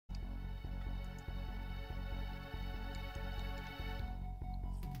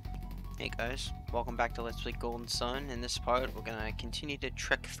Hey guys, welcome back to Let's Play Golden Sun. In this part, we're gonna continue to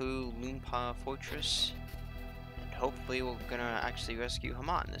trek through Loonpa Fortress, and hopefully we're gonna actually rescue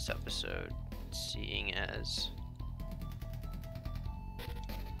Hammet in this episode, seeing as...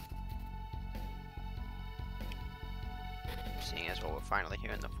 well, we're finally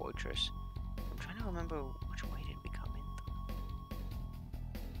here in the fortress. I'm trying to remember which way did we come in through?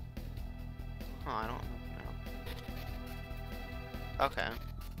 Oh, I don't know. Okay.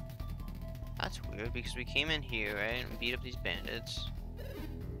 That's weird, because we came in here, right, and beat up these bandits.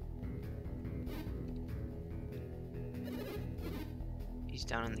 He's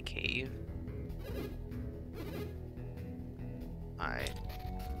down in the cave. Alright.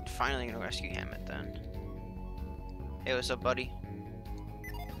 I'm finally gonna rescue Hammet then. Hey, what's up, buddy?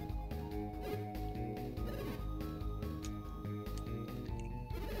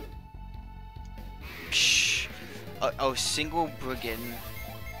 Psh! Oh, single brigand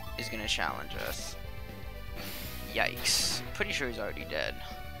is gonna challenge us. Yikes. Pretty sure he's already dead.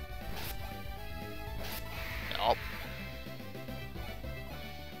 Oh.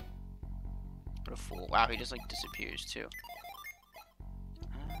 What a fool. Wow, he just like disappears too.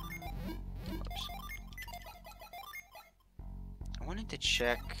 Oops. I wanted to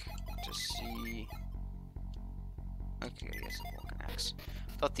check to see. Okay, I guess the Vulcan Axe.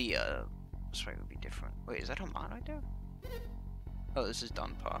 Thought the strike would be different. Wait, is that Hammet right there? Oh, this is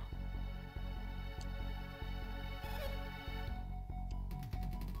Dunpa.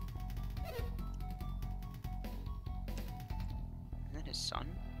 Isn't that his son?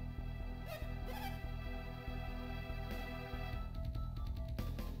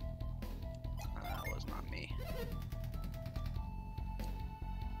 That was not me.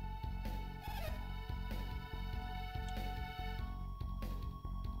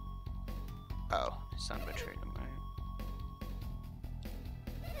 Oh, his son betrayed him, right?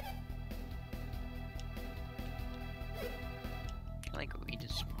 Like read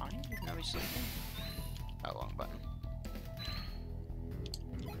his mind? No, he's sleeping. Oh, wrong button.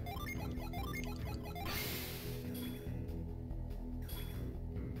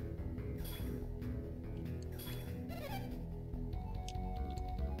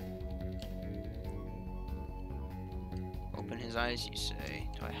 Open his eyes, you say.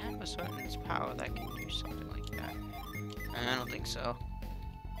 Do I have a certain power that can do something like that? I don't think so.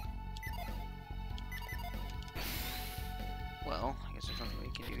 Well, I guess there's nothing we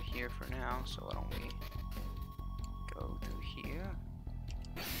can do here for now, so why don't we go through here?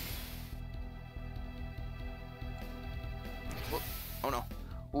 Whoop. Oh no.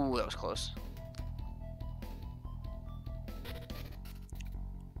 Ooh, that was close.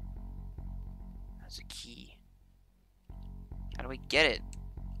 That's a key. How do we get it?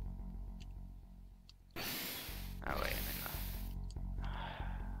 Oh wait, I'm in the...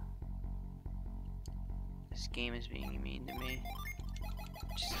 This game is being mean to me.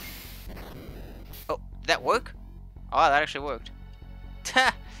 Just... Oh, did that work? Oh, that actually worked.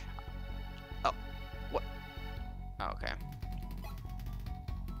 Oh, what? Oh, okay.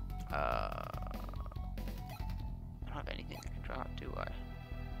 I don't have anything I can drop, do I?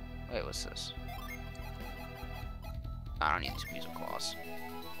 Wait, what's this? I don't need these music claws.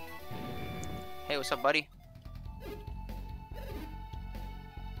 Hey, what's up, buddy?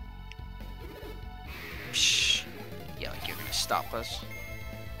 Psh. Yeah, like you're gonna stop us.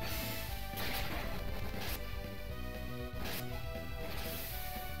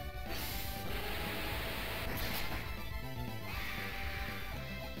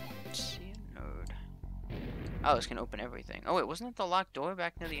 See a node. Oh, this can open everything. Oh wait, wasn't it the locked door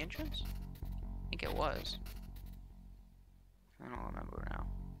back near the entrance? I think it was. I don't remember now.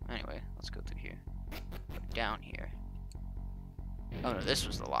 Anyway, let's go through here. Down here. Oh no, this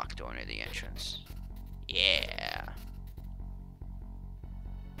was the locked door near the entrance. Yeah.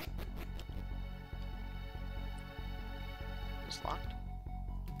 Is this locked?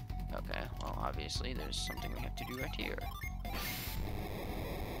 Okay, well obviously there's something we have to do right here.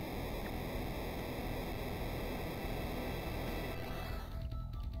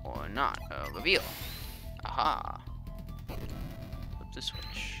 Or not. Reveal. Aha. Flip the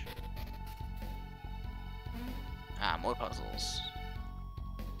switch. Ah, more puzzles.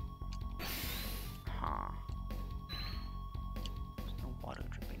 Huh. There's no water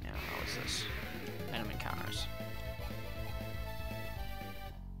dripping now. Oh, what's this? Random encounters.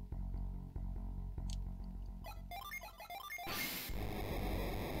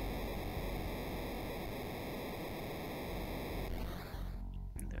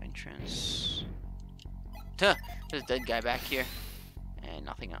 The entrance. Tuh! There's a dead guy back here. And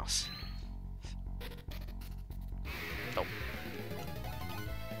nothing else. Oh.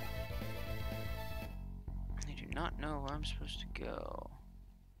 I'm supposed to go.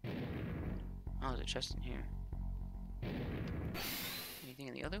 Oh, there's a chest in here. Anything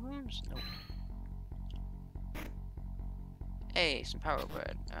in the other rooms? Nope. Hey, some power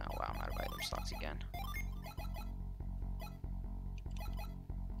bread. Oh wow, I'm out of item slots again.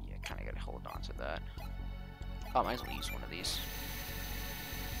 Yeah, kinda gotta hold on to that. Oh, might as well use one of these.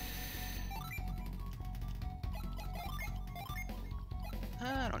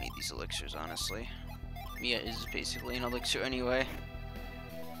 I don't need these elixirs, honestly. Mia is basically an elixir anyway.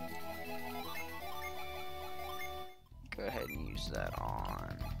 Go ahead and use that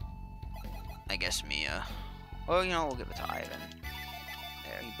on, I guess, Mia. Well, you know, we'll give it to Ivan.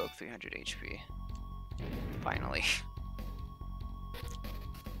 There, he broke 300 HP. Finally.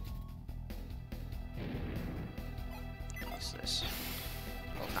 What's this?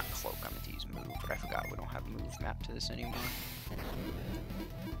 Oh, not cloak, I meant to use move, but I forgot we don't have move mapped to this anymore. Oh,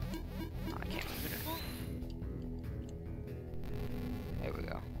 I can't move it anymore. There we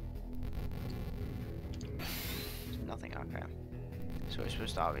go. There's nothing, okay. So we're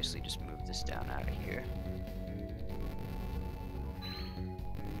supposed to obviously just move this down out of here.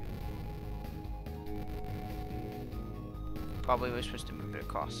 Probably we're supposed to move it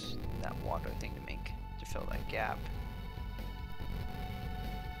across that water thing to fill that gap.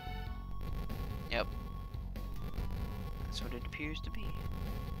 Yep. That's what it appears to be.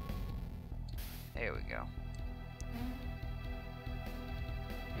 There we go.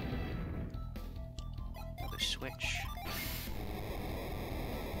 Another switch.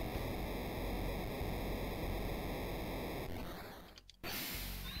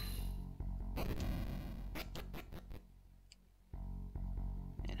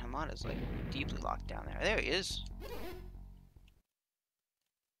 And Hammet is like deeply locked down there. There he is.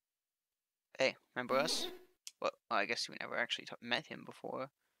 Hey, remember us? Well, I guess we never actually met him before.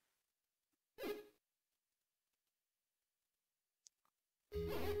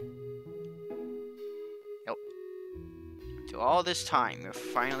 Yep. After all this time, we're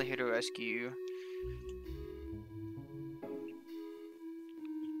finally here to rescue you.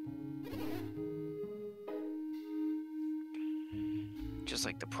 Just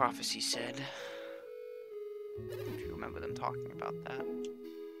like the prophecy said. If you remember them talking about that.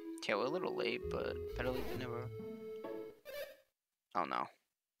 Yeah, we're a little late, but better late than never. Oh no.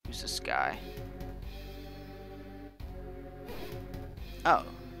 Who's this guy? Oh.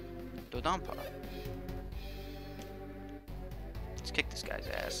 Dodonpa. Let's kick this guy's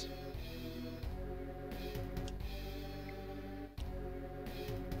ass.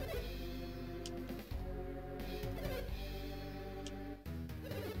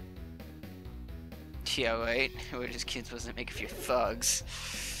 Yeah, right? We're just kids, wasn't make a few thugs.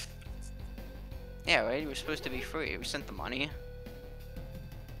 Yeah, right? We're supposed to be free. We sent the money.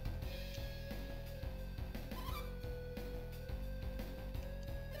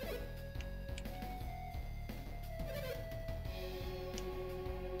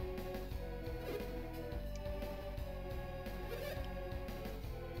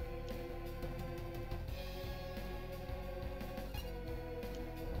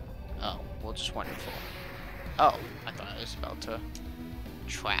 Oh, well, just wonderful. Oh, I thought I was about to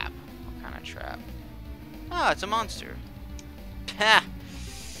trap. What kind of trap? Oh, it's a monster. Ha!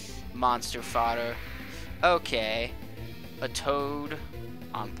 Monster fodder. Okay. A toad.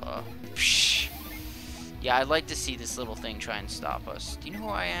 Ampa. Psh. Yeah, I'd like to see this little thing try and stop us. Do you know who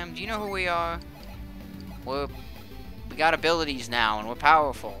I am? Do you know who we are? We got abilities now, and we're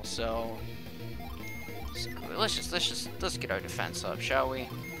powerful, so let's get our defense up, shall we?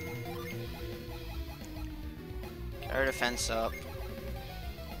 Get our defense up.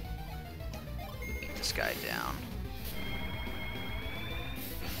 Beat this guy down.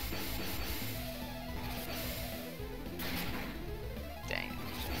 Dang,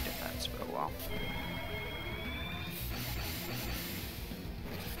 he's defense for a while.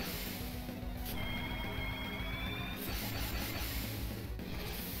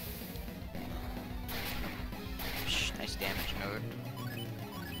 Nice damage node.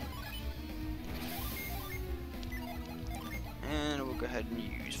 And we'll go ahead and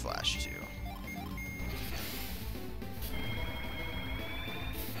use flash too.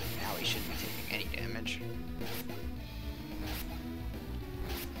 Now he shouldn't be taking any damage.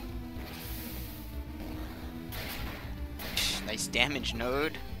 Nice damage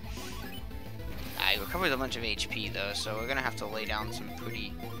node. I recovered a bunch of HP though, so we're gonna have to lay down some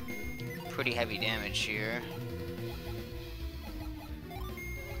pretty heavy damage here.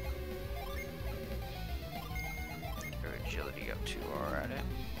 Our agility up too already.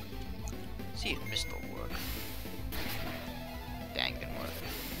 See if mist will work. Dang, didn't work.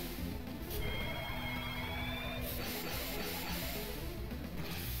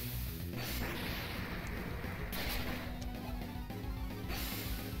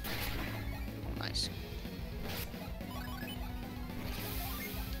 nice.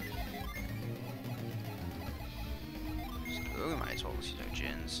 We might as well use our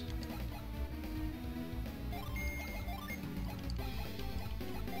gins.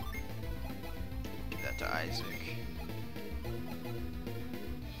 Give that to Isaac.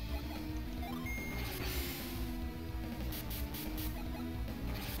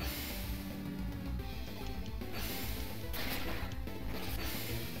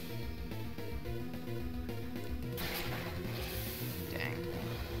 Dang.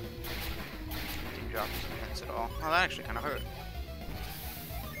 Didn't drop his defense at all. Oh, that actually kind of hurt.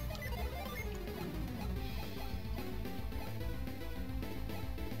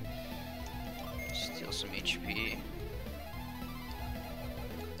 Steal some HP.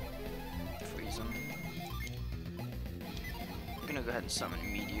 Freeze him. I'm gonna go ahead and summon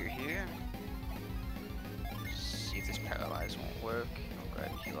Meteor here. See if this Paralyze won't work. I'll go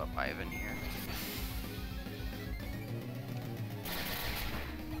ahead and heal up Ivan here.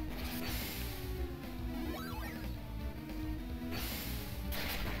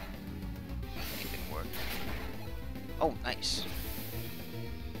 Anything work? Oh, nice.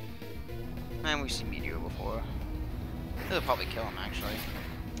 Man, we've seen Meteor before. It'll probably kill him, actually.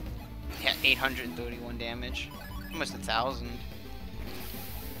 Yeah, 831 damage. Almost 1,000.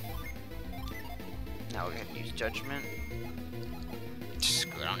 Now we're gonna use Judgment.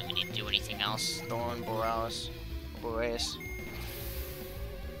 Screw it, I don't even need to do anything else. Thorn, Borealis. Boreas.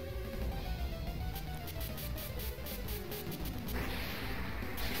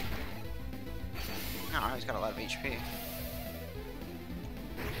 No, he's got a lot of HP.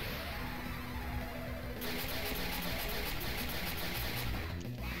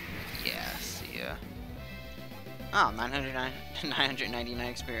 Yeah, see ya. Oh, 999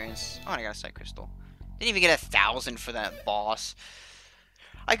 experience. Oh, and I got a Sight Crystal. Didn't even get 1,000 for that boss.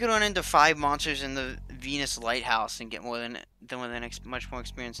 I could run into 5 monsters in the Venus Lighthouse and get more than much more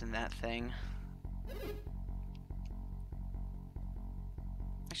experience than that thing.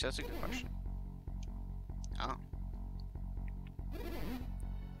 Actually, that's a good question. Oh.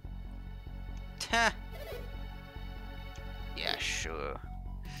 Tah. Yeah, sure.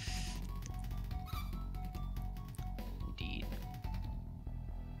 Indeed.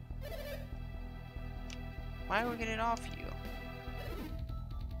 Why would we get it off you?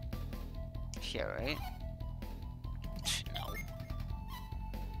 Yeah, right? No.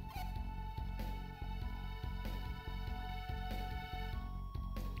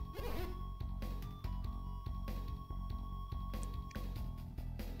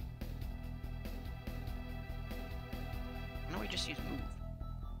 Why don't we just use move?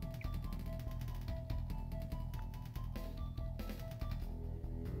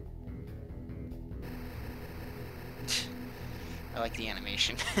 I like the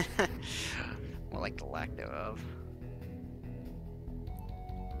animation. More like the lack thereof.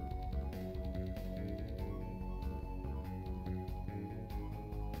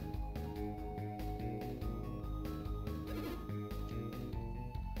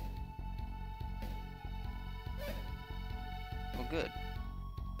 Well, good.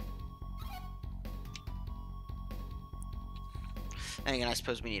 And again, I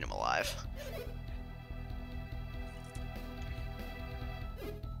suppose we need him alive.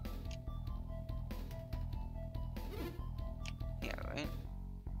 Yeah, right?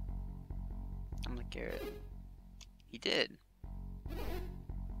 I'm like Garrett. He did.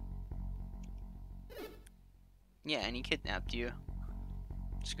 Yeah, and he kidnapped you.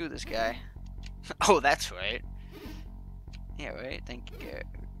 Screw this guy. Oh, that's right. Yeah, right? Thank you, Garrett.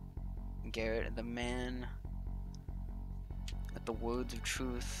 Garrett, the man with the words of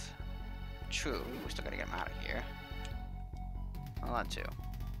truth. True, we still gotta get him out of here. Well, that too.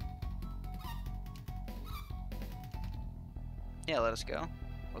 Yeah, let us go.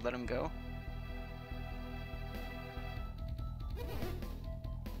 We'll let him go.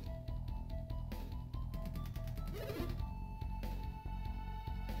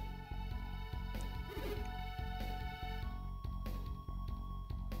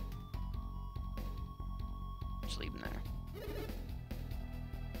 Just leave him there.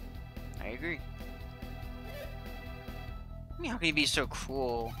 I agree. I mean, how can you be so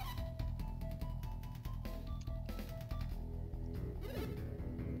cruel?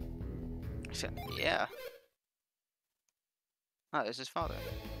 Yeah. Oh, there's his father.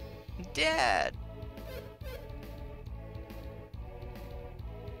 Dad!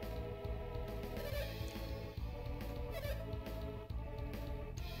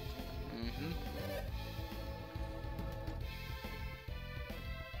 Mm-hmm.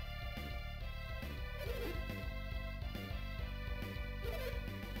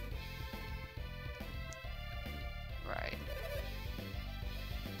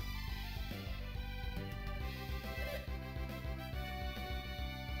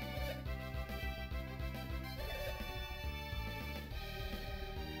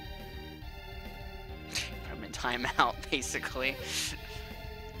 timeout, basically.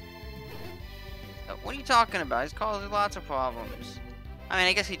 What are you talking about? He's causing lots of problems. I mean,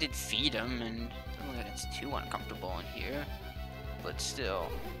 I guess he did feed him, and I don't think it's too uncomfortable in here. But still.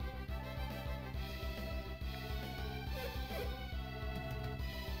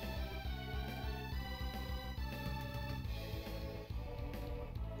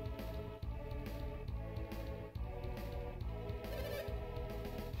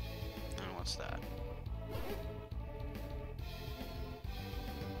 And what's that?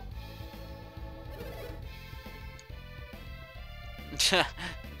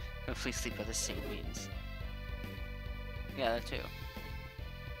 Hopefully sleep by the same means. Yeah, that too.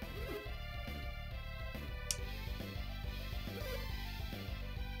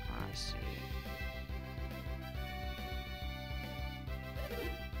 I see.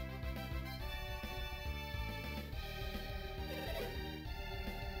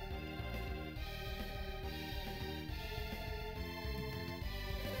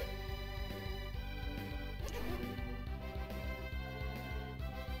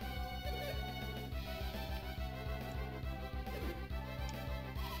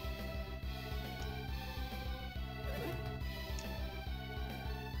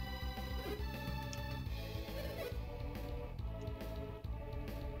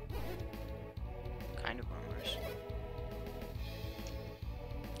 Kind of rumors.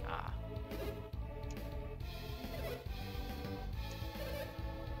 Ah.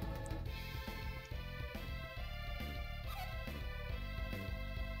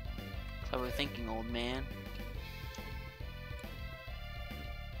 Clever thinking, old man.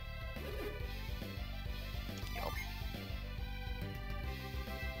 Yup.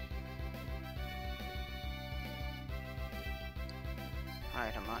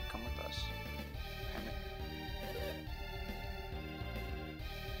 Alright, Hammet, come with us. Hammet.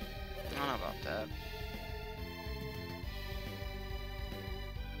 I don't know about that.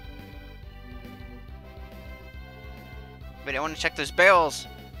 Wait, I want to check those barrels.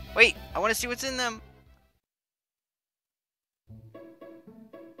 Wait, I want to see what's in them.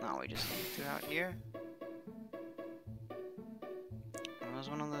 No, we just threw out here. That was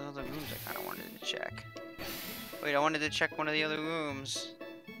one of the other rooms I kind of wanted to check. Wait, I wanted to check one of the other rooms.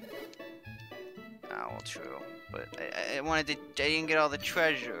 Oh, well, true. But I wanted to. I didn't get all the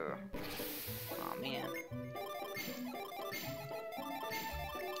treasure. Oh man.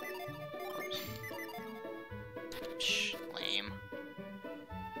 Oops. Shh, lame.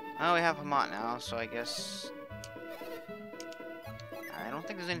 Oh, we have Hammet now, so I guess. I don't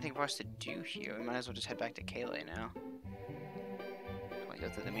think there's anything for us to do here. We might as well just head back to Kayleigh now. Can we go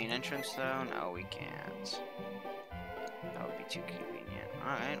through the main entrance though? No, we can't. That would be too convenient.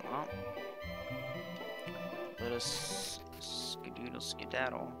 Alright, well. Let us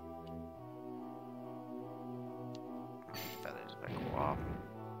skedaddle. Feathers back off.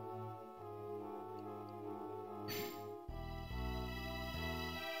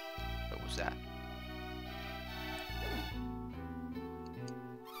 What was that?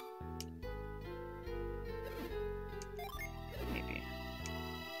 Maybe.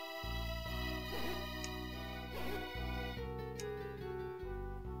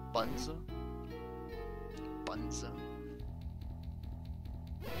 Bunza? Bunza.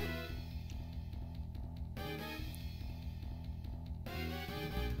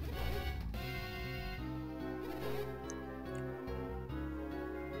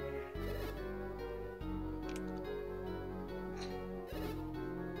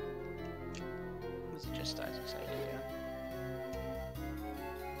 Was it just Isaac's idea?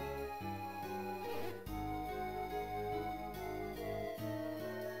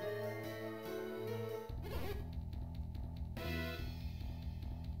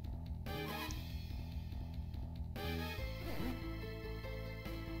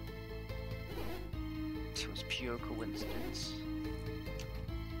 It was pure coincidence.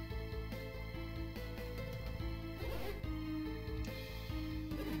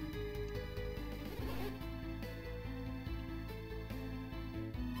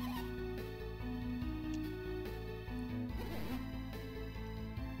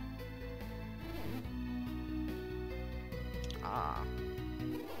 Ah.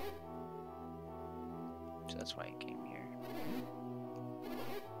 So that's why he came here.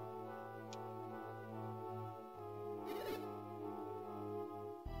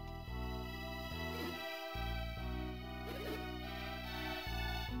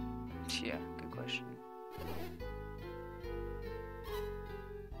 Yeah, good question.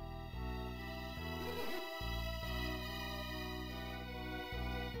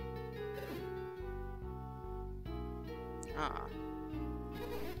 Ah.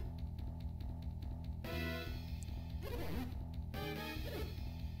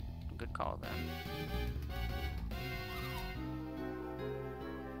 call them.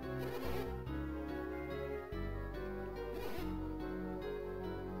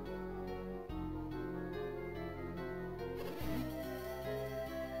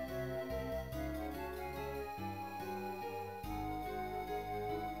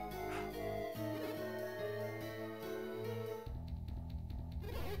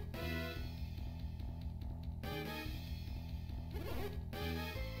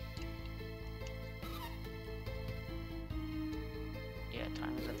 Yeah,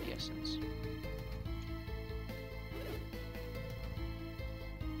 time is of the essence.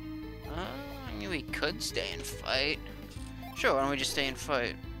 I mean, we could stay and fight. Sure, why don't we just stay and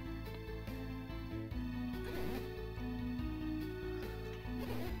fight?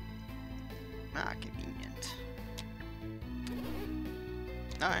 Ah, convenient.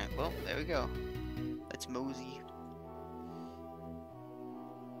 Alright, well, there we go. Let's mosey.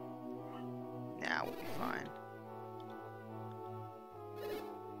 Nah, we'll be fine.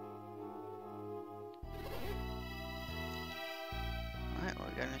 Alright, well,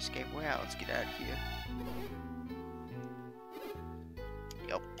 we got an escape way out. Let's get out of here.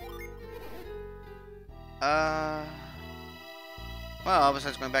 Yup. Well,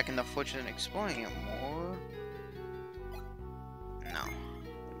 besides going back in the fortune and exploring it more... No.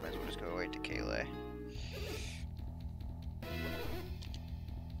 Might as well just go right to Kayleigh.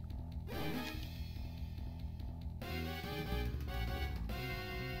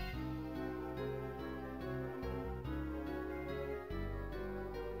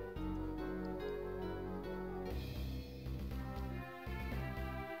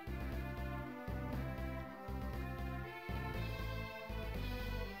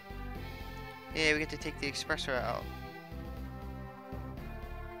 Yeah, we get to take the express route out.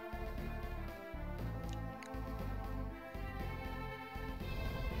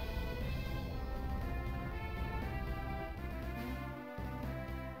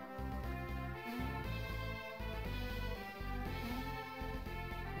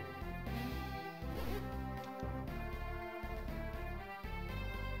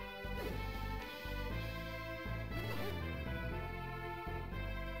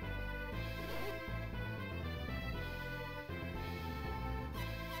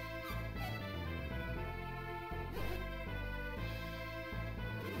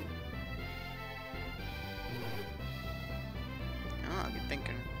 Oh, good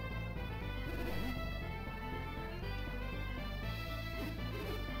thinking.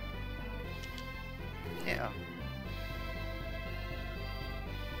 Yeah.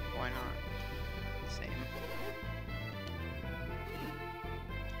 Why not? Same.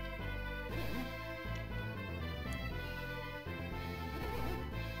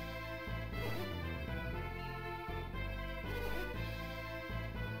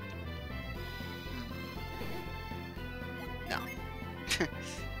 No.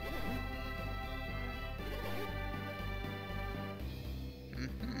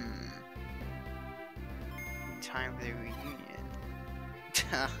 Time for the reunion.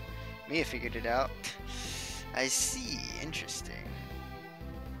 Mia figured it out. I see. Interesting.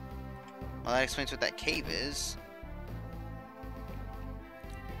 Well, that explains what that cave is.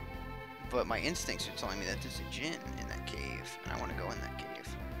 But my instincts are telling me that there's a djinn in that cave, and I want to go in that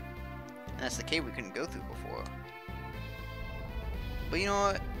cave. And that's the cave we couldn't go through before. But you know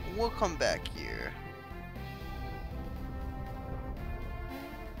what? We'll come back here.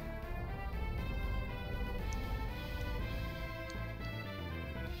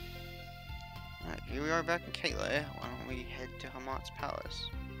 Alright, here we are back in Kayleigh. Why don't we head to Hammet's palace?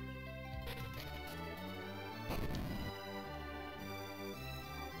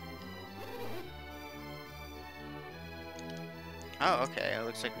 Oh, okay. It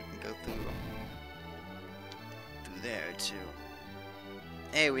looks like we can go through there too.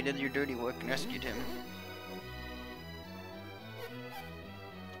 Hey, we did your dirty work and rescued him.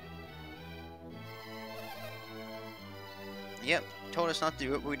 Yep, told us not to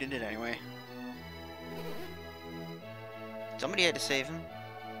do it, but we did it anyway. Somebody had to save him.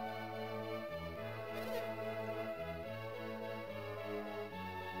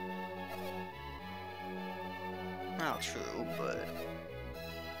 Not true, but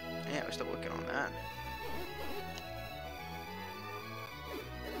yeah, we're still working on that.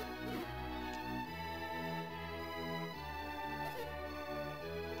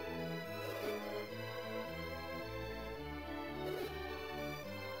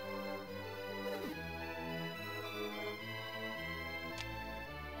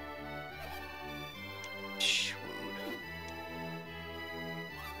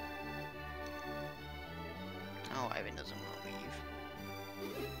 Oh, Ivan doesn't want to leave.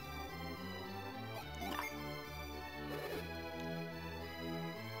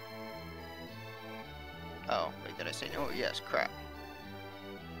 Did I say no? Yes, crap.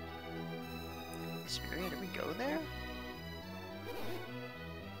 Spirit, did we go there?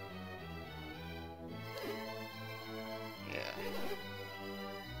 Yeah.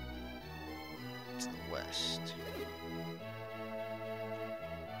 To the west.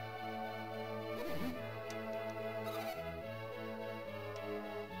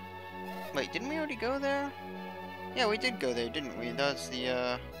 Wait, didn't we already go there? Yeah, we did go there, didn't we? That's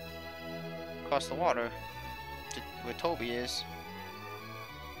the, across the water. To where Toby is.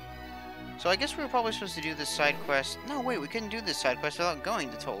 So I guess we were probably supposed to do this side quest. No, wait, we couldn't do this side quest without going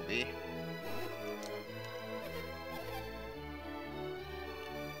to Toby.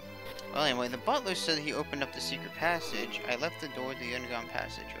 Well, anyway, the butler said he opened up the secret passage. I left the door to the underground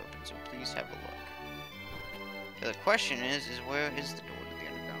passage open, so please have a look. The question is where is the door to the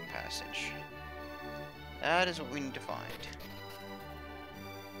underground passage? That is what we need to find.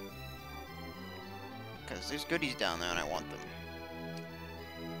 Because there's goodies down there and I want them.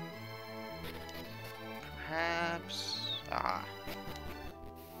 Perhaps... Ah.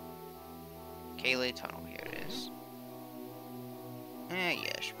 Kayleigh Tunnel, here it is.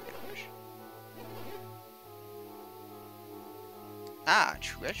 Yeah, should be a push. Ah,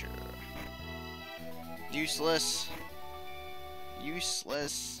 treasure. Useless.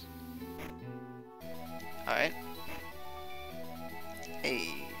 Useless. Alright.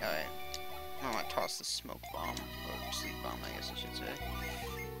 Hey, alright. I'm gonna toss the smoke bomb. Or sleep bomb, I guess I should say.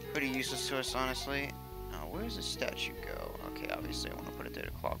 Pretty useless to us, honestly. Where does the statue go? Okay, obviously I want to put it there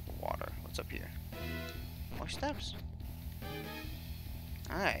to clog the water. What's up here? More steps.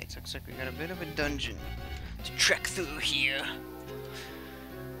 Alright, looks like we got a bit of a dungeon to trek through here.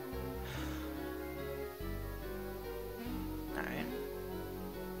 Alright.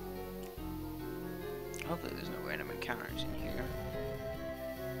 Hopefully there's no random encounters in here.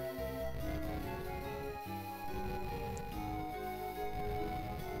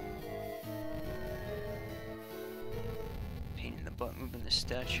 Pain in the butt moving the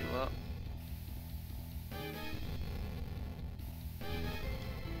statue up.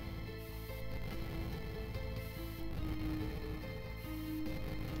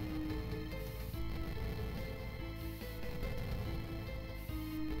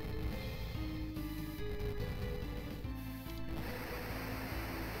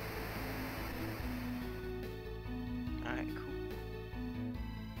 Alright, cool.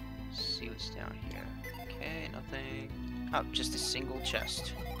 Let's see what's down here. Okay, nothing. Oh, just a single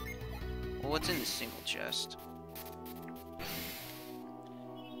chest. Well, what's in this single chest?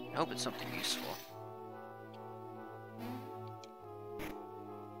 I hope it's something useful.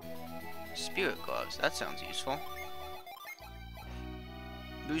 Spirit gloves, that sounds useful.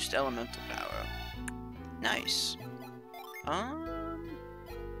 Boost elemental power. Nice.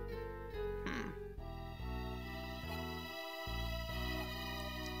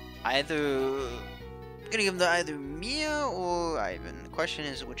 Either gonna give them to either Mia or Ivan. The question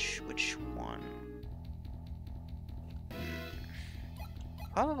is which one?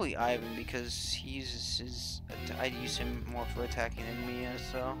 Probably Ivan because he uses his. I'd use him more for attacking than Mia,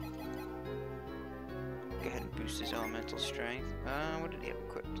 so go ahead and boost his elemental strength. What did he have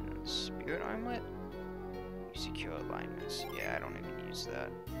equipped? Spirit armlet? Secure alignments. Yeah, I don't even use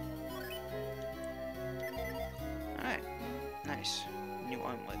that. Alright. Nice. New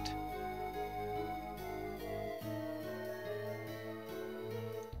armlet.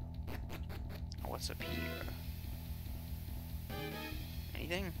 What's up here?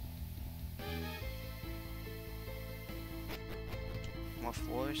 Anything? More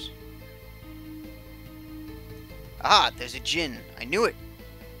floors? Ah, there's a djinn. I knew it.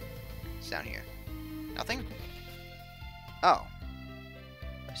 It's down here. Nothing? Oh.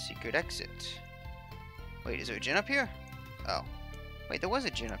 A secret exit. Wait, is there a djinn up here? Oh. Wait, there was a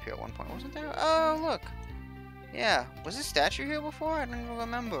djinn up here at one point, wasn't there? Oh, look. Yeah. Was this statue here before? I don't even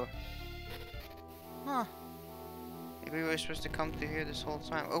remember. Huh. Maybe we were supposed to come through here this whole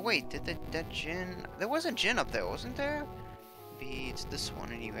time. Oh, wait. Did that djinn... There was a djinn up there, wasn't there? Maybe it's this one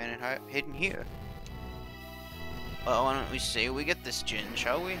and he ran it hidden here. Well, why don't we say we get this djinn,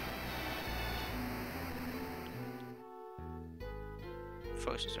 shall we?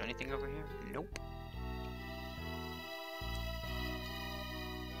 First, is there anything over here? Nope.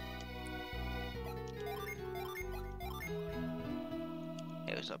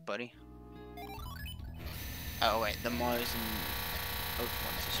 Hey, what's up, buddy? Oh, wait, the Mars and Earth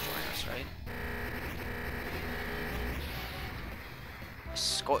ones destroying us, right?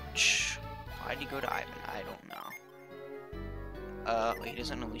 Scorch. Why'd he go to Ivan? I don't know. Wait,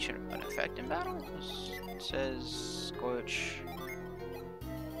 doesn't unleash an effect in battle? It says Scorch.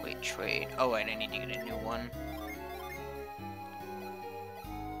 Wait, trade. Oh, wait, I need to get a new one.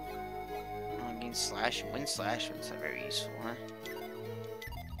 Wind Slash. Wind Slash, that's not very useful, huh?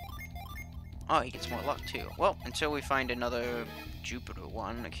 Oh, he gets more luck, too. Well, until we find another Jupiter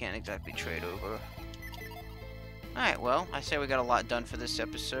one, I can't exactly trade over. Alright, well, I say we got a lot done for this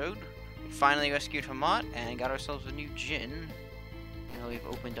episode. We finally rescued Hammet and got ourselves a new Djinn. You know, we've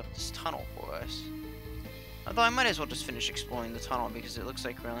opened up this tunnel for us. Although I might as well just finish exploring the tunnel because it looks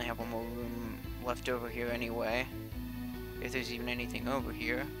like we only have one more room left over here anyway. If there's even anything over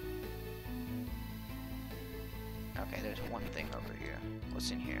here. Okay, there's one thing over here.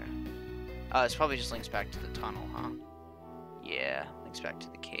 What's in here? It's probably just links back to the tunnel, huh? Yeah, links back to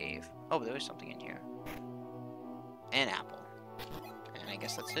the cave. Oh, but there was something in here. An apple. And I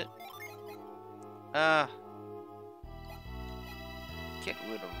guess that's it. Get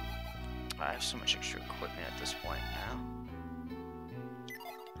rid of... I have so much extra equipment at this point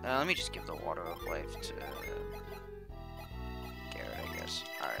now. Let me just give the water of life to Garrett, I guess.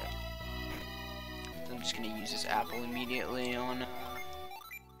 Alright. I'm just gonna use this apple immediately on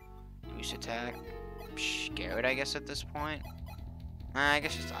boost attack. Garrett, I guess, at this point. I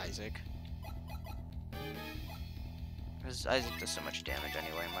guess just Isaac. Because Isaac does so much damage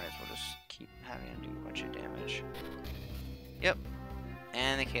anyway, might as well just keep having him do a bunch of damage. Yep.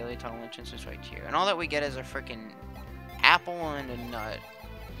 And the Kaylee tunnel entrance is right here. And all that we get is a freaking apple and a nut.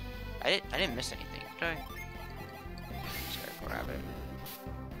 I didn't miss anything, did I? Just gotta grab it.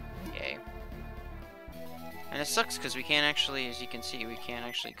 Yay. And it sucks because we can't actually, as you can see, we can't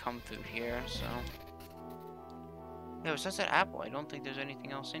actually come through here, so... Yeah, besides that apple, I don't think there's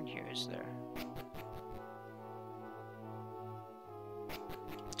anything else in here, is there?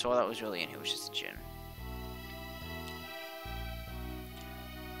 So all that was really in here was just a Djinn.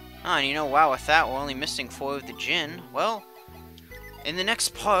 Ah, and you know, wow, with that, we're only missing 4 of the Djinn. Well, in the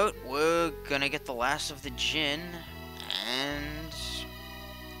next part, we're gonna get the last of the Djinn, and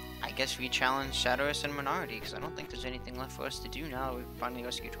I guess we challenge Shadowus and Minority, because I don't think there's anything left for us to do now that we've finally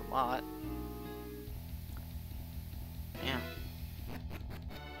rescued Hammet. Yeah.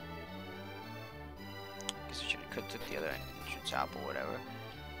 Guess I should have took the other entrance apple or whatever.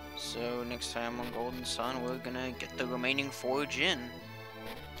 So next time on Golden Sun, we're gonna get the remaining 4 Djinn.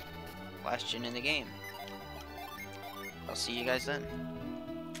 Last Djinn in the game. I'll see you guys then.